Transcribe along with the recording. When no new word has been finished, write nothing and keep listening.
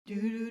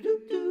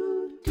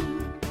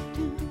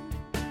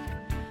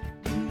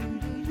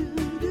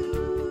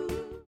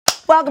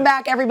Welcome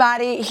back,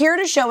 everybody. Here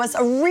to show us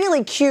a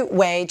really cute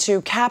way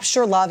to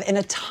capture love in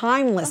a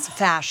timeless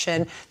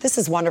fashion. This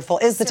is wonderful.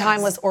 Is the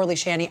timeless Orly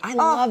Shani. I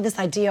love this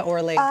idea,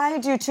 Orly. I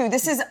do too.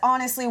 This is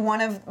honestly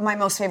one of my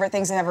most favorite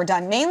things I've ever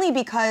done, mainly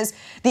because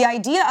the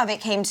idea of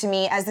it came to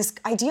me as this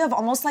idea of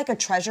almost like a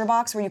treasure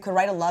box where you could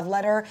write a love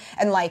letter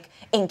and like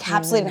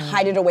encapsulate and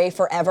hide it away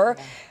forever.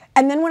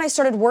 And then when I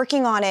started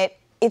working on it,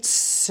 it's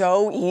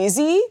so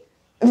easy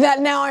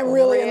that now I'm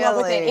really in love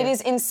with it. It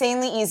is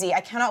insanely easy.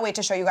 I cannot wait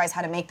to show you guys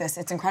how to make this.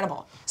 It's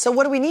incredible. So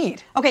what do we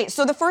need? Okay,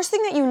 so the first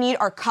thing that you need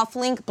are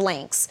cufflink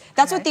blanks.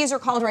 That's what these are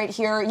called right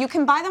here. You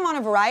can buy them on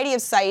a variety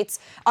of sites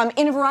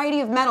in a variety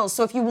of metals.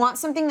 So if you want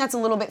something that's a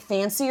little bit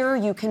fancier,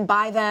 you can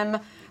buy them,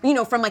 you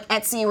know, from like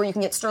Etsy where you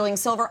can get sterling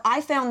silver.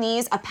 I found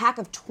these, a pack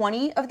of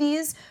 20 of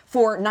these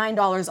for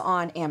 $9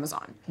 on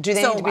Amazon. Do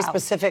they need to be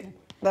specific?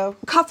 Though?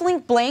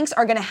 Cufflink blanks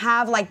are gonna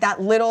have like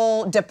that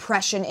little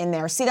depression in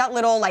there. See that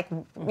little like,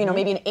 you know,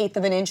 maybe an 1/8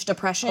 of an inch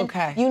depression?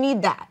 Okay. You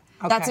need that.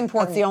 Okay. That's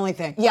important. That's the only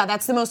thing. Yeah,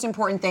 that's the most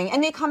important thing.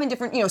 And they come in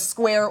different, you know,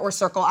 square or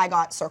circle. I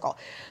got circle.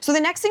 So the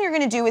next thing you're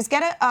gonna do is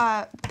get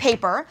a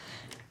paper,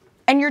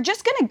 and you're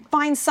just gonna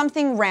find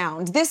something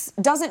round. This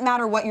doesn't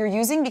matter what you're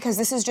using because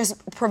this is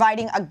just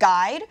providing a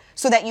guide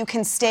so that you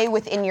can stay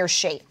within your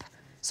shape.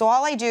 So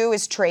all I do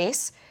is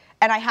trace,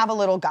 and I have a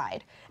little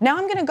guide. Now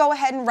I'm gonna go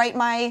ahead and write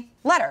my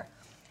letter.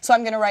 So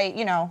I'm gonna write,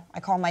 you know, I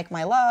call Mike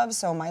my love,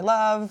 so my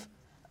love.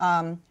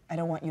 I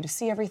don't want you to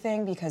see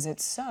everything because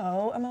it's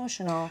so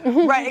emotional.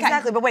 Right,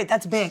 exactly, but wait,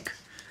 that's big.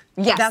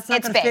 Yes, that's not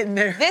it's gonna big. fit in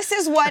there. This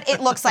is what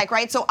it looks like,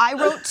 right? So I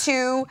wrote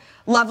 2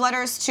 love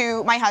letters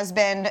to my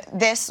husband.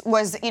 This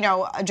was, you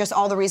know, just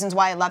all the reasons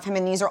why I love him,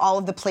 and these are all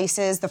of the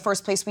places, the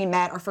first place we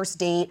met, our first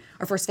date,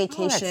 our first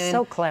vacation. That's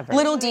so clever.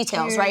 Little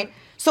details, right?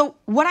 So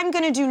what I'm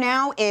gonna do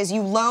now is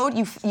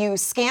you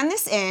scan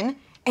this in,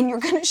 and you're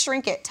gonna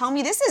shrink it. Tell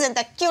me this isn't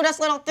the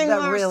cutest little thing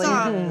that I've really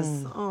seen.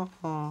 is.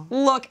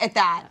 Look at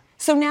that.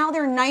 So now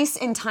they're nice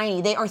and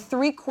tiny. They are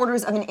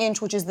 3/4 of an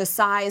inch, which is the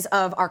size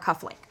of our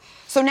cufflink.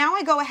 So now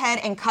I go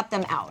ahead and cut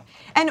them out.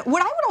 And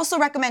what I would also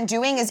recommend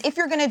doing is if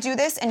you're gonna do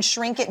this and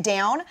shrink it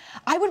down,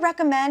 I would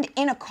recommend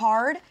in a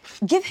card,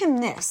 give him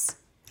this.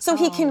 So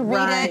he can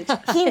read it,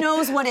 he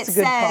knows what it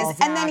says,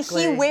 and then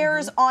he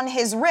wears on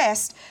his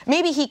wrist.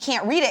 Maybe he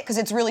can't read it because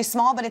it's really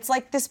small, but it's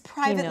like this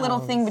private little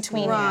thing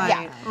between you.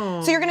 Yeah.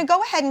 So you're gonna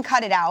go ahead and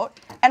cut it out,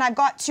 and I've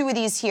got 2 of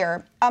these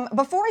here.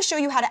 Before I show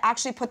you how to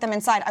actually put them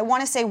inside, I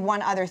wanna say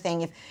one other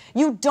thing. If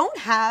you don't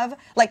have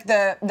like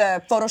the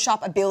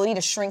Photoshop ability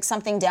to shrink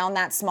something down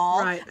that small,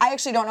 I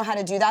actually don't know how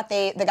to do that.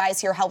 The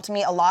guys here helped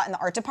me a lot in the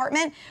art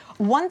department.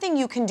 One thing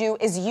you can do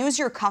is use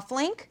your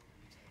cufflink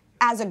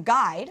as a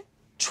guide,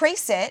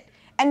 trace it,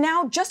 and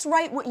now just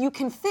write what you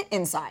can fit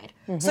inside.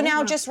 So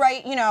now just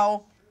write, you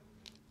know,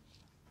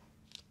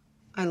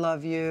 I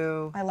love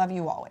you. I love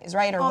you always,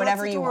 right? Or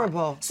whatever that's you adorable.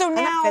 want. So And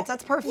now that fits,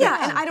 that's perfect.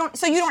 Yeah, and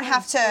so you don't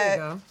have to. There you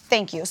go.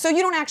 Thank you. So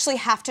you don't actually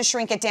have to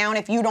shrink it down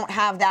if you don't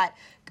have that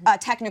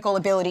technical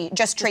ability.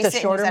 Just trace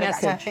it. shorter and use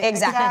that message. as a guide.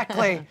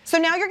 Exactly. So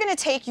now you're going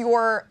to take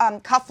your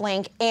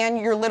cufflink and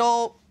your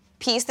little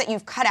piece that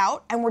you've cut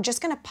out, and we're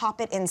just gonna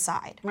pop it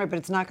inside. Right, but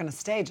it's not gonna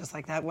stay just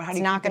like that. How do It's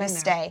you not keep it gonna in there?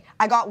 stay.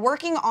 I got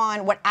working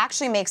on what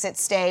actually makes it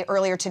stay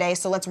earlier today,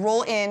 so let's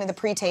roll in the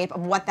pre-tape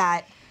of what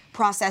that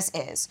process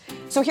is.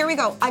 So here we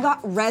go. I got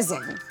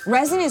resin.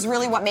 Resin is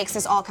really what makes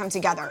this all come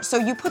together. So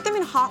you put them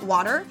in hot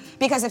water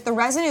because if the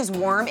resin is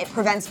warm, it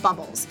prevents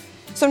bubbles.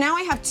 So now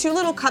I have 2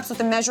 little cups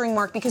with a measuring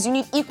mark because you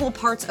need equal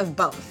parts of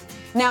both.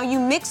 Now you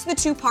mix the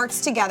 2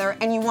 parts together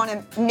and you want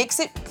to mix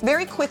it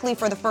very quickly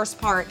for the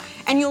first part,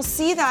 and you'll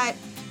see that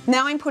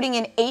now I'm putting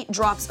in 8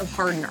 drops of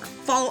hardener.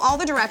 Follow all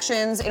the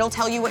directions, it'll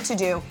tell you what to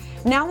do.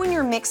 Now when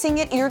you're mixing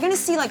it, you're gonna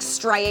see like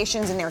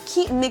striations in there.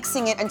 Keep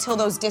mixing it until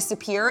those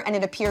disappear and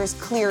it appears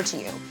clear to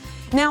you.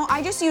 Now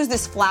I just use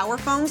this flour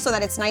foam so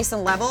that it's nice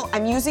and level.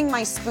 I'm using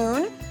my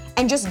spoon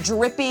and just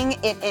dripping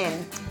it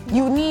in.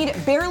 You need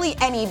barely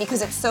any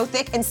because it's so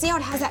thick, and see how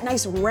it has that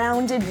nice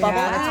rounded bubble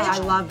edge? I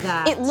love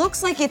that. It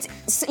looks like it's,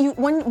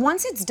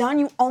 once it's done,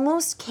 you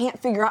almost can't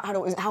figure out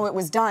how it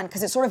was done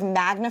because it sort of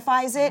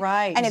magnifies it,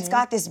 and it's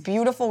got this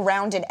beautiful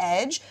rounded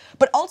edge.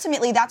 But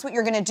ultimately, that's what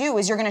you're gonna do,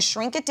 is you're gonna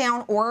shrink it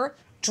down or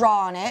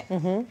draw on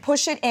it,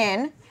 push it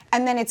in,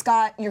 and then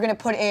you're gonna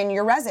put in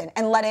your resin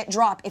and let it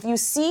drop. If you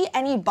see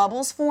any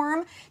bubbles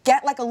form,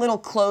 get like a little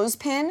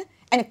clothespin,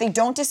 and if they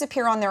don't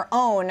disappear on their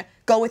own,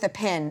 go with a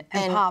pin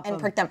and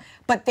prick them.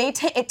 But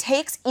it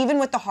takes, even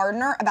with the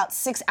hardener, about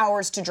 6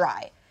 hours to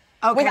dry.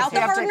 Okay, without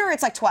the hardener,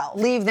 it's like 12.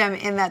 Leave them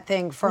in that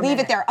thing for a minute.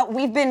 Leave it there.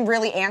 We've been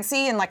really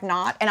antsy and like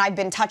not, and I've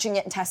been touching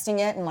it and testing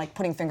it and like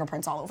putting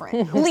fingerprints all over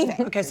it. Leave it.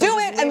 Okay, so do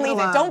it and leave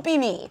it. Don't be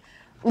me.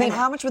 And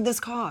how much would this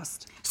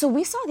cost? So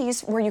we saw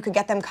these where you could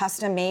get them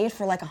custom made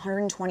for like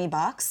 120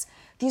 bucks.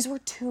 These were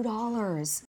 $2.